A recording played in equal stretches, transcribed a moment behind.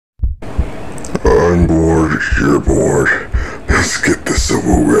I'm bored, you're bored. Let's get this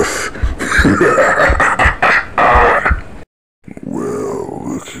over with. Well,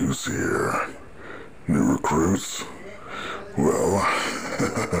 look who's here. New recruits? Well,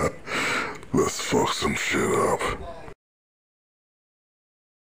 let's fuck some shit up.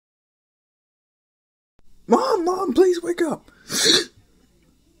 Mom, please wake up.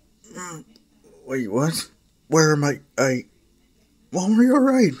 Wait, what? Where am I? Mom, are you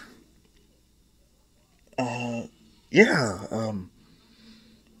alright? Yeah,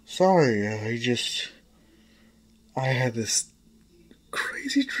 sorry, I had this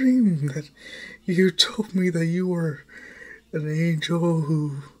crazy dream that you told me that you were an angel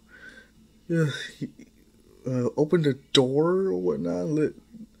who, opened a door or whatnot, let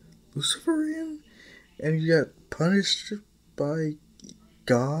Lucifer in, and you got punished by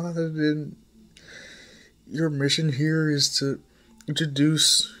God, and your mission here is to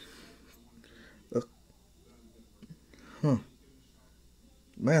introduce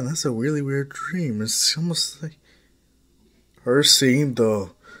Man, that's a really weird dream. It's almost like her seeing the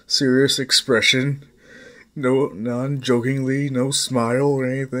serious expression, no, non-jokingly, no smile or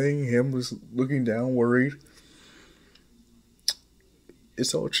anything. Him was looking down, worried.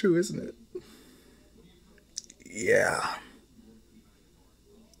 It's all true, isn't it? Yeah.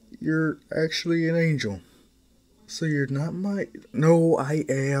 You're actually an angel. So you're not my... No, I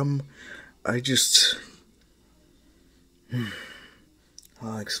am. I just...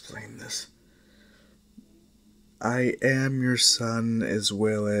 I'll explain this. I am your son as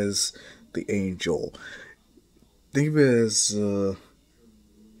well as the angel. Think of it as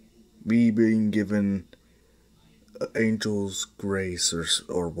me being given angel's grace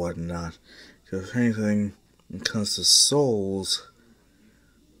or whatnot. Because if anything, when it comes to souls,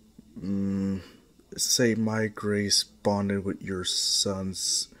 say my grace bonded with your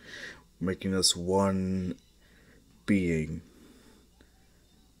son's, making us one being.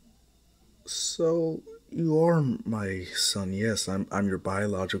 So, you are my son, yes, I'm your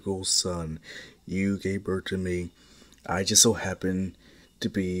biological son. You gave birth to me. I just so happen to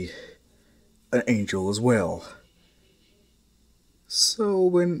be an angel as well. So,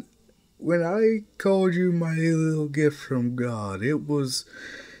 when I called you my little gift from God, it was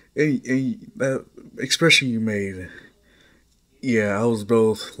that expression you made. Yeah, I was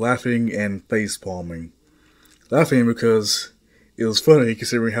both laughing and face palming. Laughing because it was funny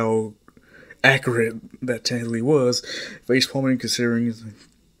considering how accurate that technically was. Face palming considering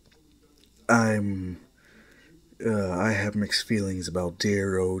I have mixed feelings about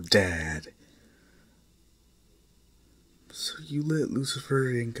dear old dad. So you let Lucifer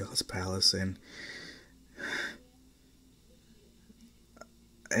in God's palace and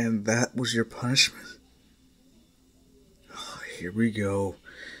that was your punishment? Oh, here we go.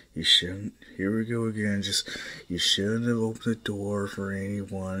 You shouldn't. Here we go again. You shouldn't have opened the door for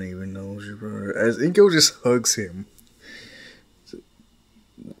anyone, even though it was your brother. As Inko just hugs him.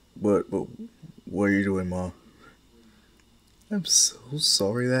 But what are you doing, Mom? I'm so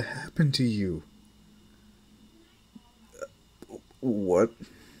sorry that happened to you. What?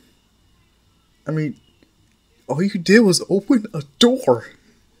 I mean, all you did was open a door.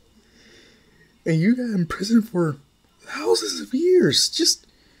 And you got in prison for thousands of years. Just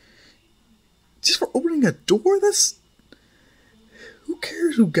for opening a door? That's... Who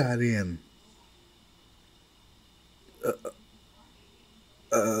cares who got in?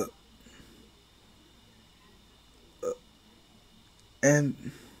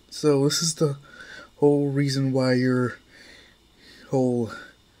 And so this is the whole reason why your whole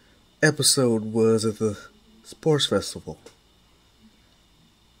episode was at the sports festival.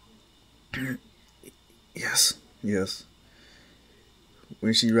 Yes.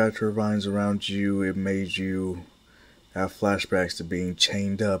 When she wrapped her vines around you, it made you have flashbacks to being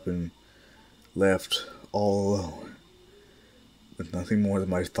chained up and left all alone. With nothing more than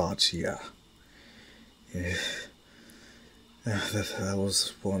my thoughts, yeah. That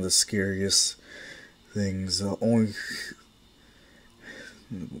was one of the scariest things. Only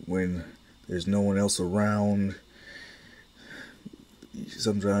when there's no one else around,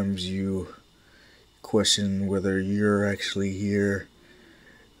 sometimes you question whether you're actually here.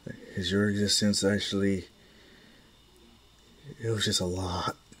 Is your existence actually... It was just a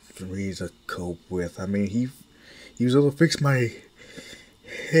lot for me to cope with. I mean, he was able to fix my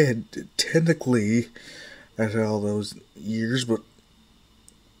head technically after all those years, but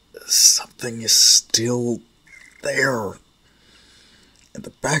something is still there at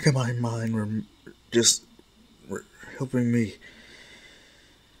the back of my mind. Were helping me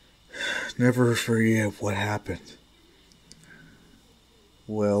never forget what happened.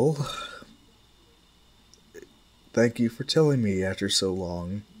 Well, thank you for telling me after so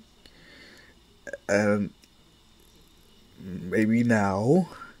long. And maybe now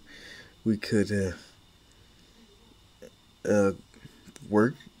we could uh,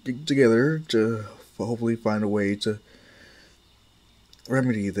 work together to hopefully find a way to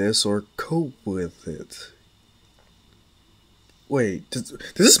remedy this or cope with it. Wait, does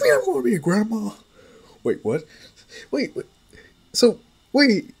this mean I'm going to be a grandma? Wait, what? Wait. So,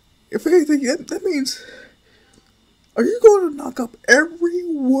 wait. If anything, that means. Are you going to knock up every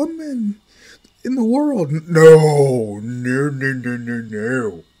woman in the world? No.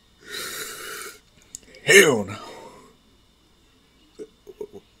 Hell no.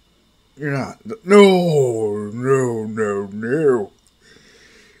 You're not. No.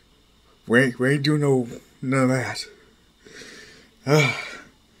 We ain't doing none of that.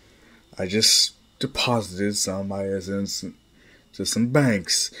 I just deposited some of my essence to some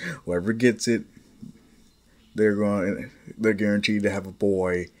banks. Whoever gets it, they're guaranteed to have a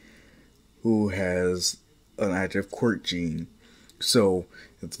boy who has an active quirk gene. So,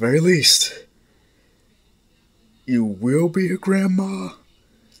 at the very least, you will be a grandma.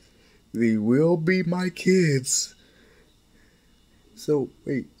 They will be my kids. So,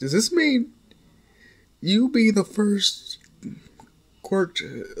 wait, does this mean you be the first quirked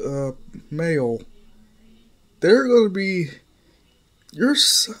male? They're gonna be. Your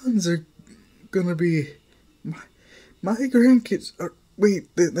sons are gonna be. My grandkids are.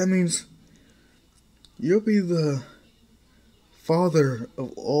 Wait, that means. You'll be the father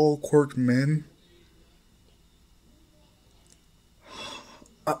of all quirked men?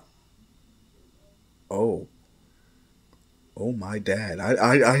 Oh. Oh, my dad.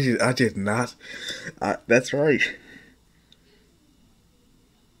 I did not. That's right.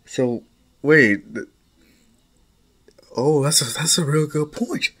 So, wait. Oh, that's a real good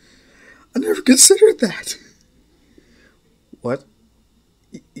point. I never considered that. What?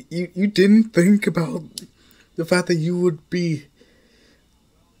 You didn't think about the fact that you would be.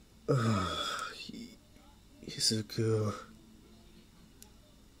 He's a good.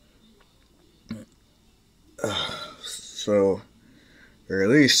 So, or at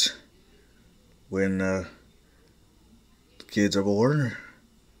least when the kids are born.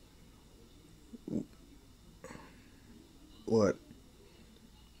 What?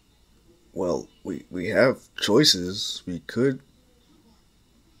 Well, we have choices. We could.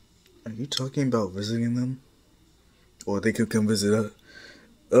 Are you talking about visiting them? Or they could come visit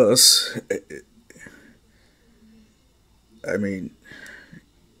us. I mean,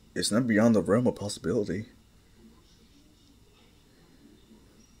 it's not beyond the realm of possibility.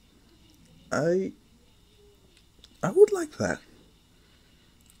 I would like that.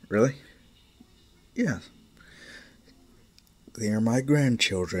 Really? Yeah. They are my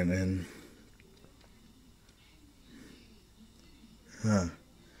grandchildren, and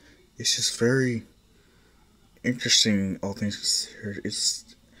it's just very interesting. All things considered,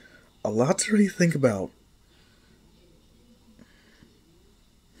 it's a lot to really think about.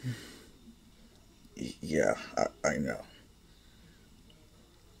 Yeah, I know.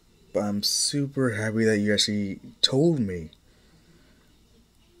 But I'm super happy that you actually told me.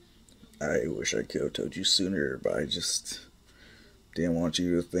 I wish I could have told you sooner, but I just didn't want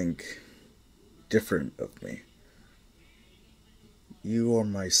you to think different of me. You are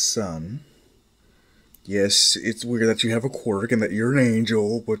my son. Yes, it's weird that you have a quirk and that you're an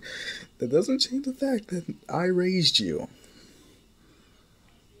angel, but that doesn't change the fact that I raised you.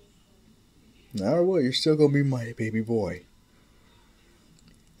 No matter what, you're still gonna be my baby boy.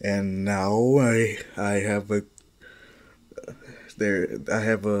 And now I have a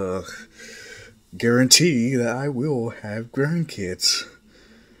guarantee that I will have grandkids.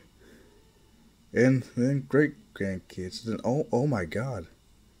 And then great grandkids. Then oh my god.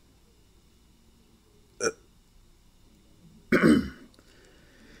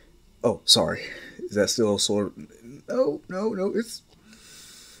 Oh, sorry. Is that still sort of no,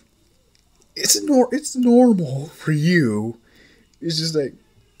 it's normal for you. It's just like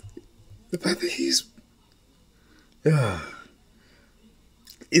the fact that he's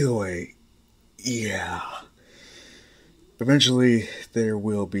either way, yeah. Eventually there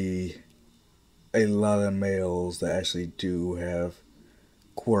will be a lot of males that actually do have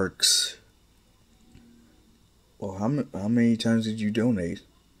quirks. Well, how many times did you donate?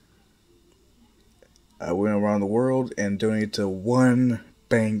 I went around the world and donated to one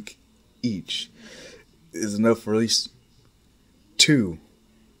bank each. Is enough for at least 2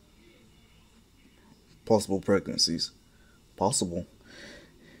 possible pregnancies. Possible.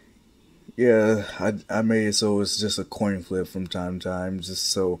 Yeah, I made it so it's just a coin flip from time to time, just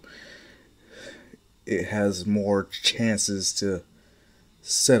so it has more chances to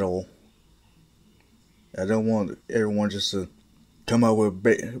settle. I don't want everyone just to come out with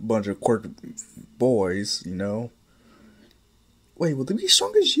a bunch of quirk boys, you know? Wait, will they be as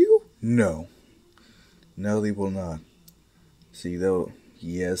strong as you? No. No, they will not. See, though,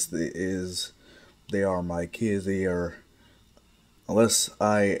 yes, they are my kids. They are, unless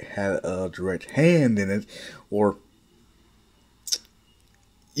I had a direct hand in it, or,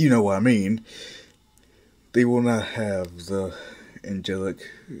 you know what I mean, they will not have the angelic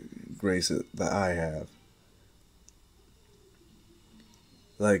grace that I have.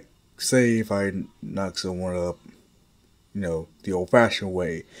 Like, say if I knock someone up, the old fashioned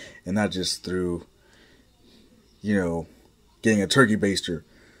way, and not just through, you know, getting a turkey baster,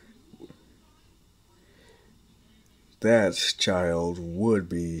 that child would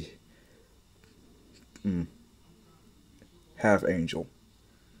be mm, half angel.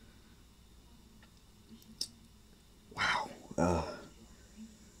 Wow.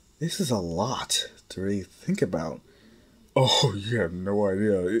 This is a lot to really think about. Oh, you have no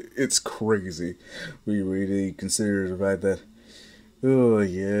idea. It's crazy. We really consider the fact that, oh,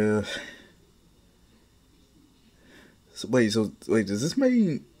 yeah. So wait, does this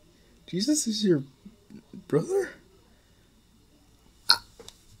mean Jesus is your brother?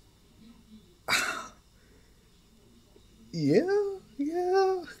 Yeah,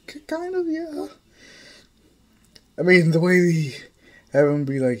 yeah, kind of, yeah. I mean, the way they have him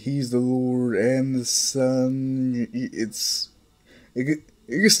be like he's the Lord and the Son, it gets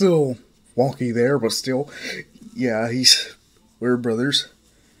a little wonky there, but still, yeah, we're brothers.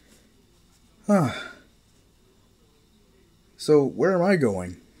 Huh. So where am I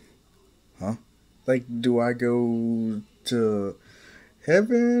going? Huh? Like, do I go to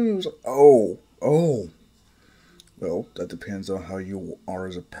heaven? Oh. Well, that depends on how you are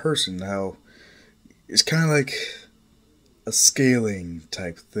as a person. How it's kind of like a scaling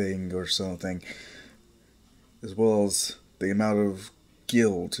type thing or something, as well as the amount of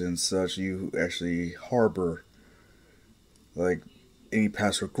guilt and such you actually harbor, like any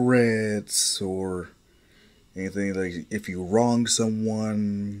past regrets or anything, like if you wronged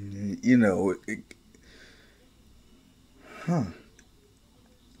someone, huh.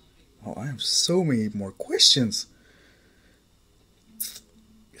 Oh, I have so many more questions.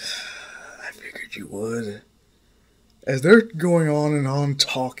 I figured you would. As they're going on and on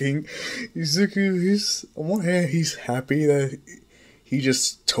talking, he's on one hand he's happy that he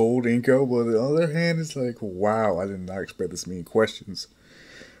just told Inko, but on the other hand it's like, wow, I did not expect this many questions.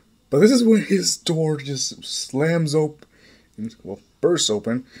 But this is when his door just slams open, well, bursts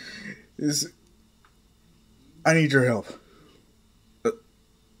open. I need your help.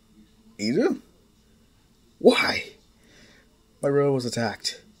 Ida? Why? My brother was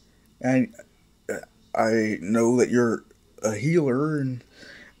attacked, and I know that you're a healer, and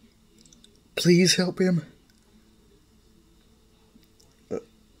please help him.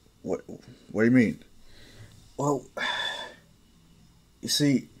 What? What do you mean? Well, you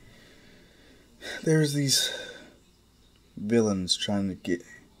see, there's these villains trying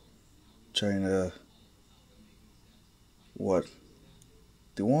to what?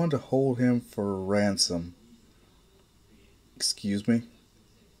 They wanted to hold him for ransom. Excuse me?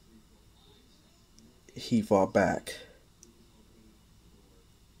 He fought back.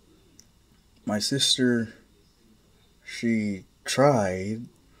 My sister, she tried,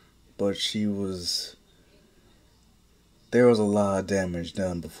 but there was a lot of damage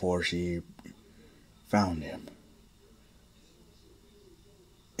done before she found him.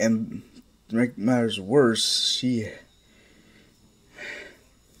 And to make matters worse,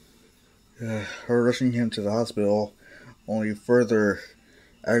 her rushing him to the hospital only further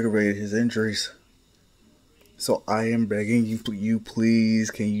aggravated his injuries. So I am begging you please,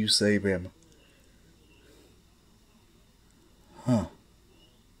 can you save him? Huh.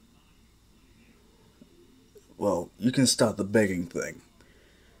 Well, you can stop the begging thing.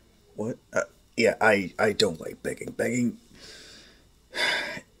 What? Yeah, I don't like begging. Begging,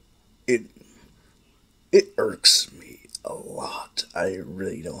 it it irks me a lot. I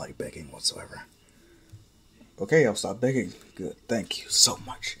really don't like begging whatsoever. Okay, I'll stop begging. Good, thank you so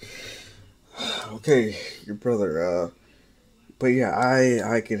much. Okay, your brother. But yeah,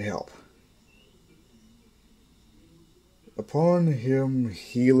 I can help. Upon him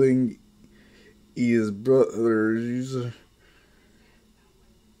healing his brother,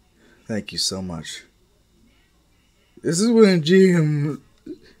 thank you so much. This is when Jim,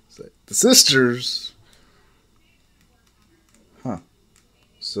 the sisters. Huh.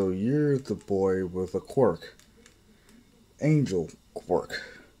 So you're the boy with a quirk. Angel quirk.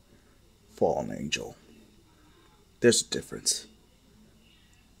 fallen angel. There's a difference.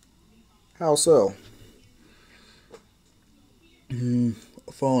 How so? A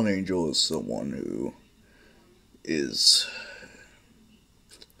fallen angel is someone who is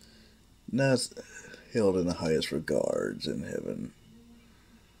not held in the highest regards in heaven.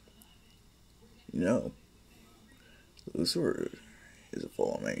 You know, Lucifer is a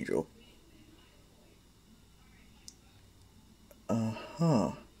fallen angel.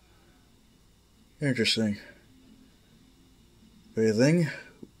 Uh-huh. Interesting. Anything?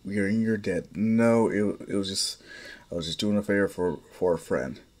 You're dead. No, it was just I was just doing a favor for a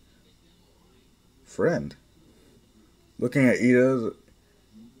friend. Friend? Looking at Ida,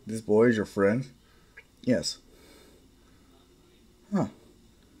 this boy is your friend? Yes. Huh.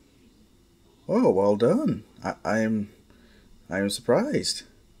 Oh, well done. I am surprised.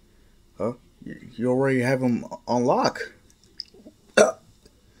 Huh? You already have him on lock.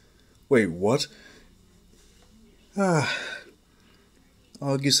 Wait, what? Ah,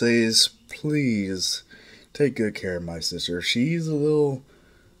 all I can say is please take good care of my sister. She's a little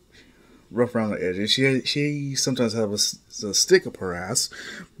rough around the edges. She sometimes has a stick up her ass,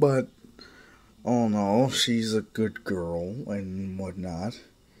 but oh no, she's a good girl and whatnot.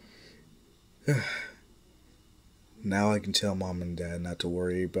 Now I can tell mom and dad not to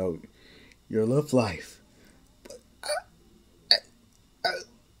worry about your love life.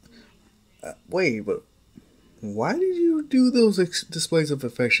 Wait, but why did you do those displays of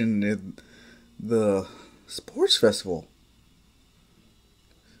affection at the sports festival?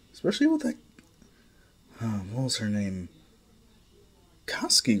 Especially with that, what was her name?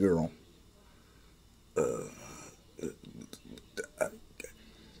 Koski girl.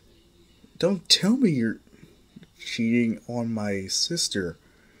 Don't tell me you're cheating on my sister.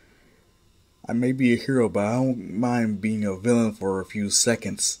 I may be a hero, but I don't mind being a villain for a few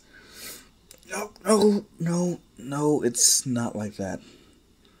seconds. No, it's not like that.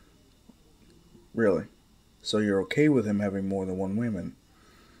 Really? So you're okay with him having more than one woman?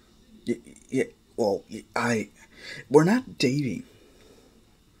 Yeah, well, we're not dating.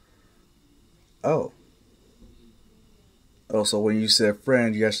 Oh. Oh, so when you said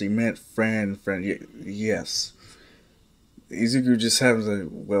friend, you actually meant friend. Yes. Izuku just happens to,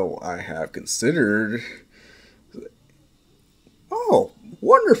 well, I have considered. Oh,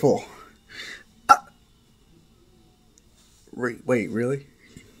 wonderful. Wait, really?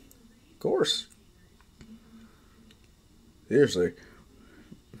 Of course. Seriously.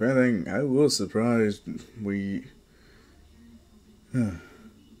 If anything, I was surprised we.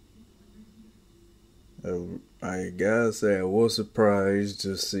 I gotta say, I was surprised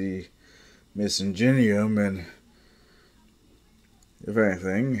to see Miss Ingenium, and if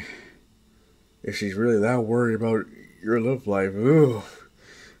anything, if she's really that worried about your love life, ooh.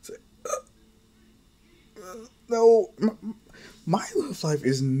 No, my love life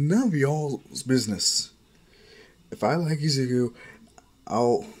is none of y'all's business. If I like Izuku,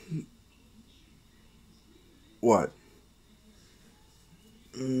 I'll. What?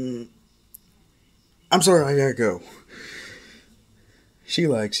 I'm sorry, I gotta go. She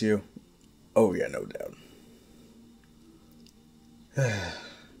likes you. Oh, yeah, no doubt.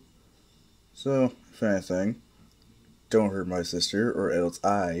 So, if anything, don't hurt my sister, or else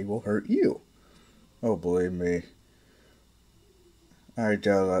I will hurt you. Oh, believe me. I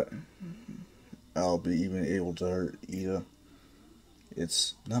doubt I'll be even able to hurt Ida.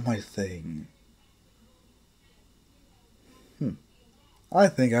 It's not my thing. I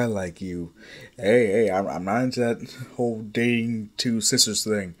think I like you. Hey, I'm not into that whole dating two sisters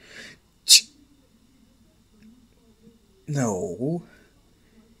thing. No.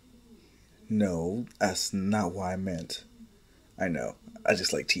 No, that's not what I meant. I know. I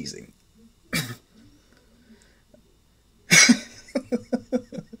just like teasing.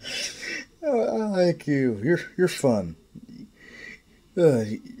 I like you. You're fun.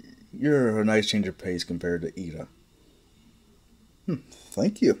 You're a nice change of pace compared to Ida.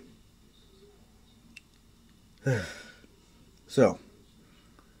 Thank you. So,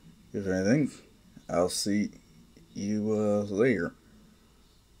 if anything, I'll see you later.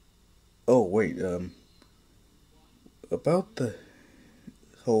 Oh wait, about the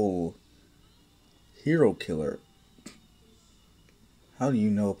whole hero killer. How do you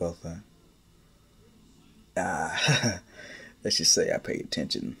know about that? Let's just say I pay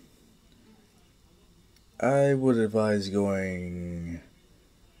attention. I would advise going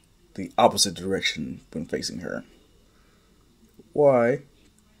the opposite direction when facing her. Why?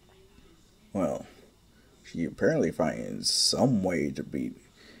 Well, she apparently finds some way to beat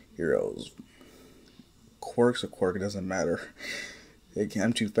heroes. Quirk's a quirk, it doesn't matter.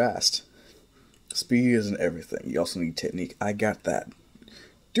 I'm too fast. Speed isn't everything. You also need technique. I got that.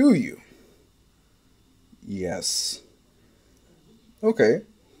 Do you? Yes. Okay.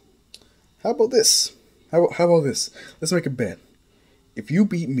 How about this? How about this? Let's make a bet. If you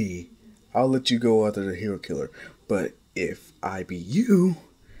beat me, I'll let you go after the hero killer. But if I beat you,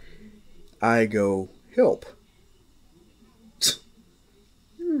 I go help.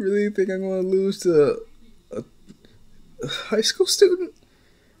 You really think I'm going to lose to a high school student?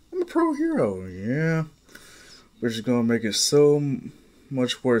 I'm a pro hero. Yeah. Which is going to make it so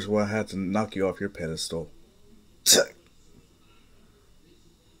much worse when I have to knock you off your pedestal.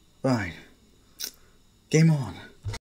 Fine. Game on.